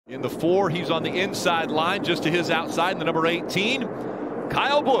In the 4, he's on the inside line, just to his outside, the number 18,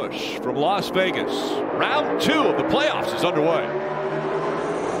 Kyle Busch from Las Vegas. Round 2 of the playoffs is underway.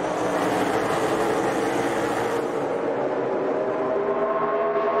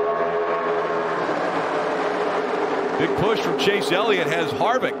 Big push from Chase Elliott has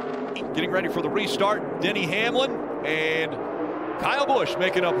Harvick getting ready for the restart. Denny Hamlin and Kyle Busch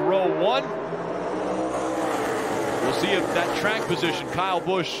making up row 1. We'll see if that track position Kyle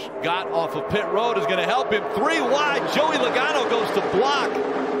Busch got off of pit road is going to help him. 3 wide. Joey Logano goes to block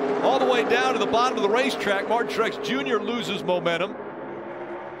all the way down to the bottom of the racetrack. Martin Truex Jr. loses momentum.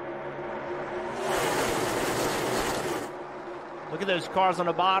 Look at those cars on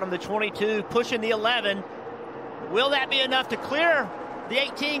the bottom, the 22 pushing the 11. Will that be enough to clear the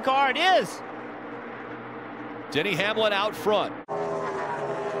 18 car? It is. Denny Hamlin out front.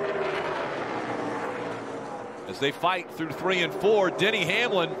 As they fight through 3 and 4, Denny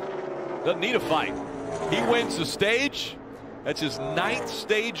Hamlin doesn't need a fight. He wins the stage. That's his 9th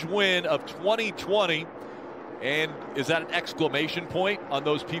stage win of 2020. And is that an exclamation point on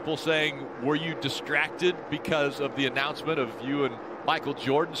those people saying, were you distracted because of the announcement of you and Michael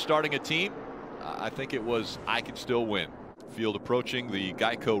Jordan starting a team? I think it was, I can still win. Field approaching the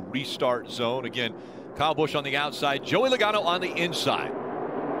Geico restart zone. Again, Kyle Busch on the outside, Joey Logano on the inside.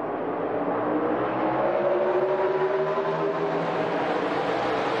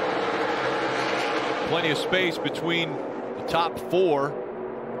 Plenty of space between the top 4.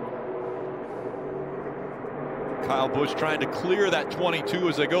 Kyle Busch trying to clear that 22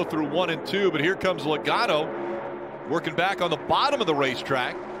 as they go through 1 and 2, but here comes Logano working back on the bottom of the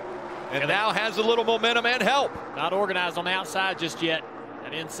racetrack and now has a little momentum and help. Not organized on the outside just yet.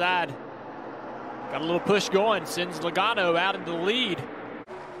 And inside, got a little push going, sends Logano out into the lead.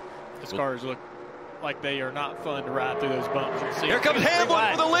 These cars look like they are not fun to ride through those bumps. Here comes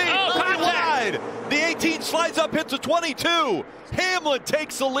Hamlin for the lead. Oh, wide. The 18 slides up, hits a 22. Hamlin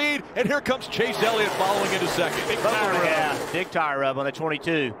takes the lead, and here comes Chase Elliott following into second. Big tire rub. Yeah, big tire rub on the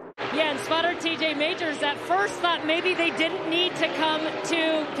 22. Yeah, and spotter TJ Majors at first thought maybe they didn't need to come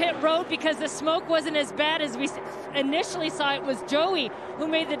to pit road because the smoke wasn't as bad as we initially saw. It was Joey who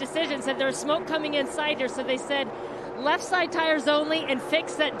made the decision, said there's smoke coming inside here, so they said left side tires only and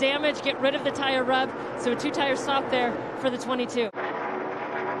fix that damage, get rid of the tire rub. So a 2-tire stop there for the 22.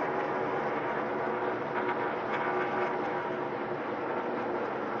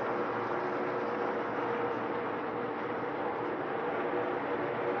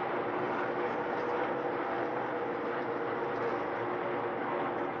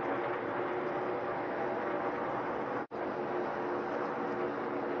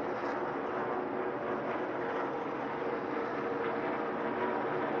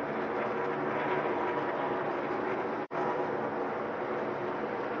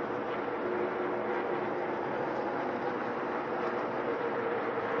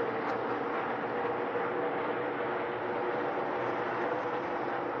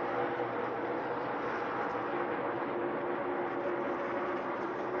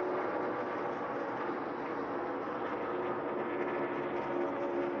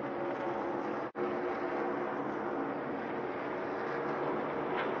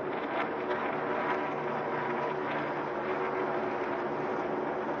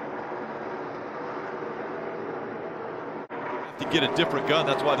 To get a different gun,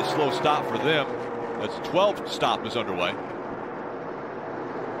 that's why the slow stop for them. That's 12th stop is underway.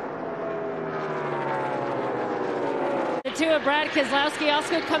 The 2 of Brad Keselowski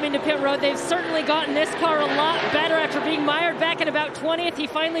also coming to pit road. They've certainly gotten this car a lot better after being mired back in about 20th. He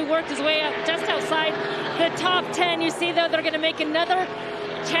finally worked his way up just outside the top 10. You see, though, they're going to make another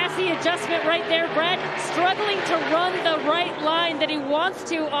chassis adjustment right there. Brad struggling to run the right line that he wants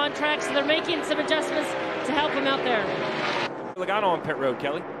to on track, so they're making some adjustments to help him out there. Logano on pit road,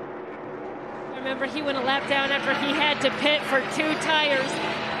 Kelly. Remember, he went a lap down after he had to pit for 2 tires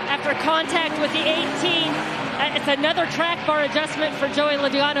after contact with the 18. It's another track bar adjustment for Joey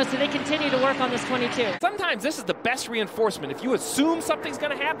Logano, so they continue to work on this 22. Sometimes this is the best reinforcement. If you assume something's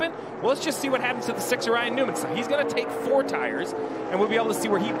going to happen, well, let's just see what happens to the 6 of Ryan Newman. So he's going to take 4 tires, and we'll be able to see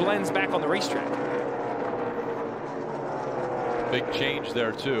where he blends back on the racetrack. Big change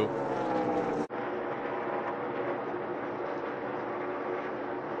there, too.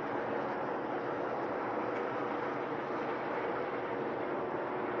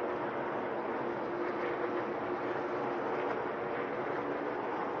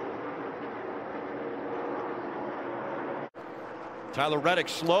 Tyler Reddick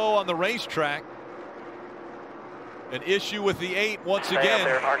slow on the racetrack. An issue with the 8 once again.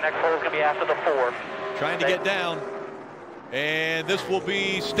 Our next hole is going to be after the 4. Trying to get down. And this will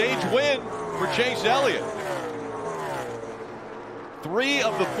be stage win for Chase Elliott. 3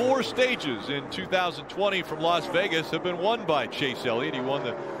 of the 4 stages in 2020 from Las Vegas have been won by Chase Elliott. He won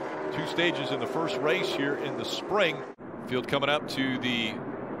the 2 stages in the first race here in the spring. Field coming up to the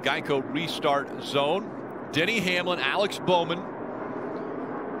Geico restart zone. Denny Hamlin, Alex Bowman,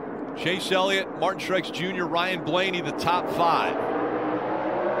 Chase Elliott, Martin Truex Jr., Ryan Blaney, the top 5.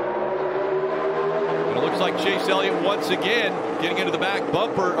 And it looks like Chase Elliott once again getting into the back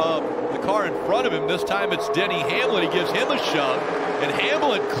bumper of the car in front of him. This time it's Denny Hamlin. He gives him a shove, and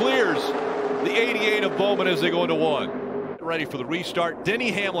Hamlin clears the 88 of Bowman as they go into 1. Ready for the restart. Denny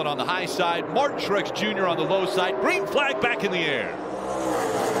Hamlin on the high side, Martin Truex Jr. on the low side. Green flag back in the air.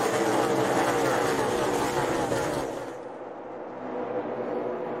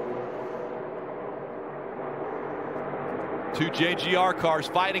 Two JGR cars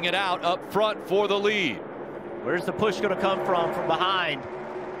fighting it out up front for the lead. Where's the push going to come from behind?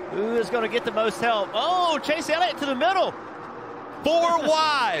 Who is going to get the most help? Oh, Chase Elliott to the middle. 4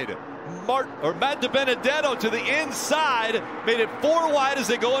 wide. Matt DiBenedetto to the inside. Made it 4 wide as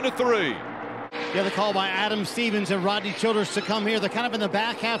they go into 3. Yeah, the call by Adam Stevens and Rodney Childers to come here. They're kind of in the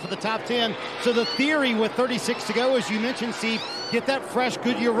back half of the top 10. So the theory with 36 to go, as you mentioned, Steve, get that fresh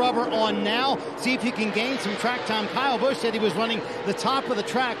Goodyear rubber on now. See if he can gain some track time. Kyle Busch said he was running the top of the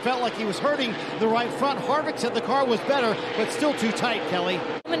track. Felt like he was hurting the right front. Harvick said the car was better, but still too tight, Kelly.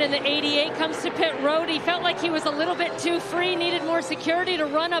 And in the 88 comes to pit road. He felt like he was a little bit too free, needed more security to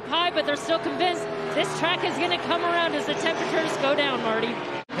run up high, but they're still convinced this track is going to come around as the temperatures go down, Marty.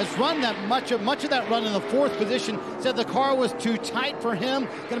 Has run that much of that run in the 4th position. Said the car was too tight for him.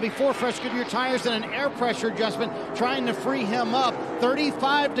 Going to be 4 fresh Goodyear tires and an air pressure adjustment trying to free him up.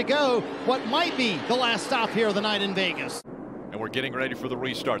 35 to go. What might be the last stop here of the night in Vegas. And we're getting ready for the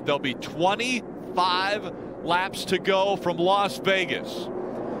restart. There'll be 25 laps to go from Las Vegas.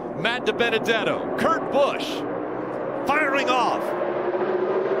 Matt DiBenedetto, Kurt Busch firing off.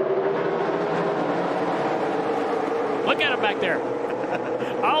 Look at him back there.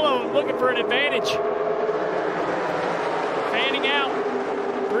 All of them looking for an advantage. Fanning out.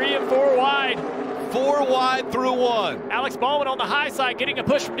 3 and 4 wide. 4 wide through 1. Alex Bowman on the high side getting a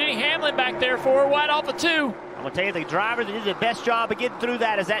push from Denny Hamlin back there. 4 wide off of 2. I'm going to tell you, the driver that did the best job of getting through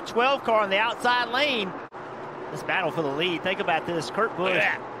that is that 12 car on the outside lane. This battle for the lead. Think about this. Kurt Busch.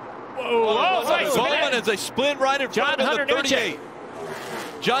 Yeah. Whoa. Bowman as they spin right in front of the 38.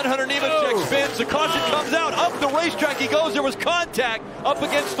 John Hunter Nemechek spins. The caution comes out. Up the racetrack he goes. There was contact up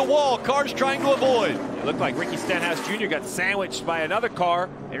against the wall. Cars trying to avoid. It looked like Ricky Stenhouse Jr. got sandwiched by another car.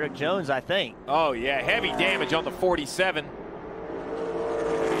 Eric Jones, I think. Oh, yeah. Heavy damage on the 47.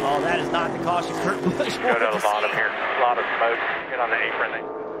 Oh, that is not the caution Kurt Busch. Go to the bottom here. A lot of smoke. Get on the apron.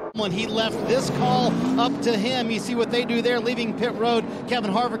 When he left this call up to him, you see what they do there, leaving pit road. Kevin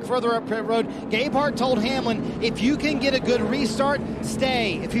Harvick further up pit road. Gabehart told Hamlin, if you can get a good restart,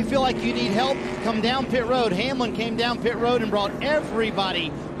 stay. If you feel like you need help, come down pit road. Hamlin came down pit road and brought everybody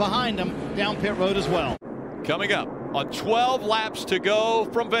behind him down pit road as well. Coming up on 12 laps to go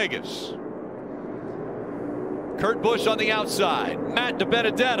from Vegas. Kurt Busch on the outside. Matt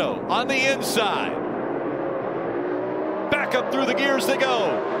DiBenedetto on the inside. Back up through the gears they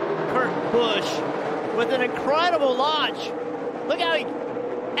go. Kurt Busch with an incredible launch. Look how he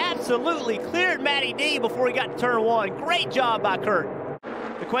absolutely cleared Matty D before he got to turn 1. Great job by Kurt.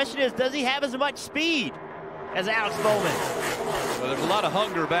 The question is, does he have as much speed as Alex Bowman? Well, there's a lot of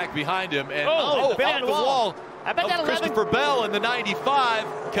hunger back behind him. And off the wall. I bet that Christopher Bell in the 95.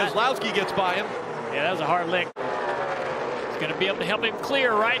 Keselowski gets by him. Yeah, that was a hard lick. He's going to be able to help him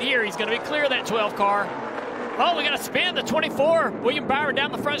clear right here. He's going to be clear of that 12 car. Oh, we got to spin the 24. William Byron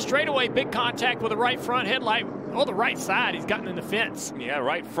down the front straightaway. Big contact with the right front headlight. Oh, the right side. He's gotten in the fence. Yeah,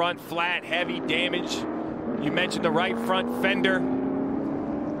 right front flat, heavy damage. You mentioned the right front fender.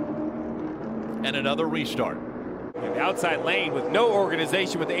 And another restart. And the outside lane with no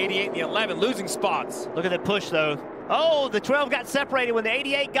organization with the 88 and the 11 losing spots. Look at the push, though. Oh, the 12 got separated. When the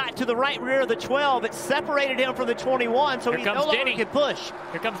 88 got to the right rear of the 12, it separated him from the 21, so he no longer could push.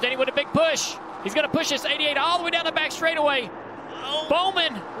 Here comes Denny with a big push. He's going to push this 88 all the way down the back straightaway. Oh.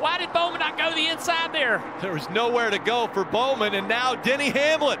 Bowman, why did Bowman not go to the inside there? There was nowhere to go for Bowman, and now Denny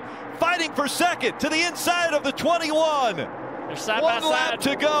Hamlin fighting for second to the inside of the 21. They're side by side. 1 lap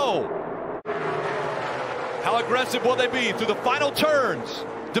to go. How aggressive will they be through the final turns?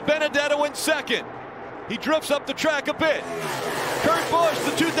 DiBenedetto in second. He drifts up the track a bit. Kurt Busch,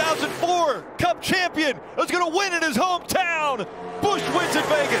 the 2004 Cup champion, is going to win in his hometown. Busch wins in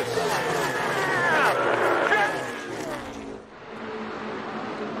Vegas.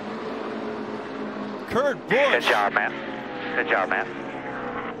 Kurt Busch. Good job, man. Good job, man.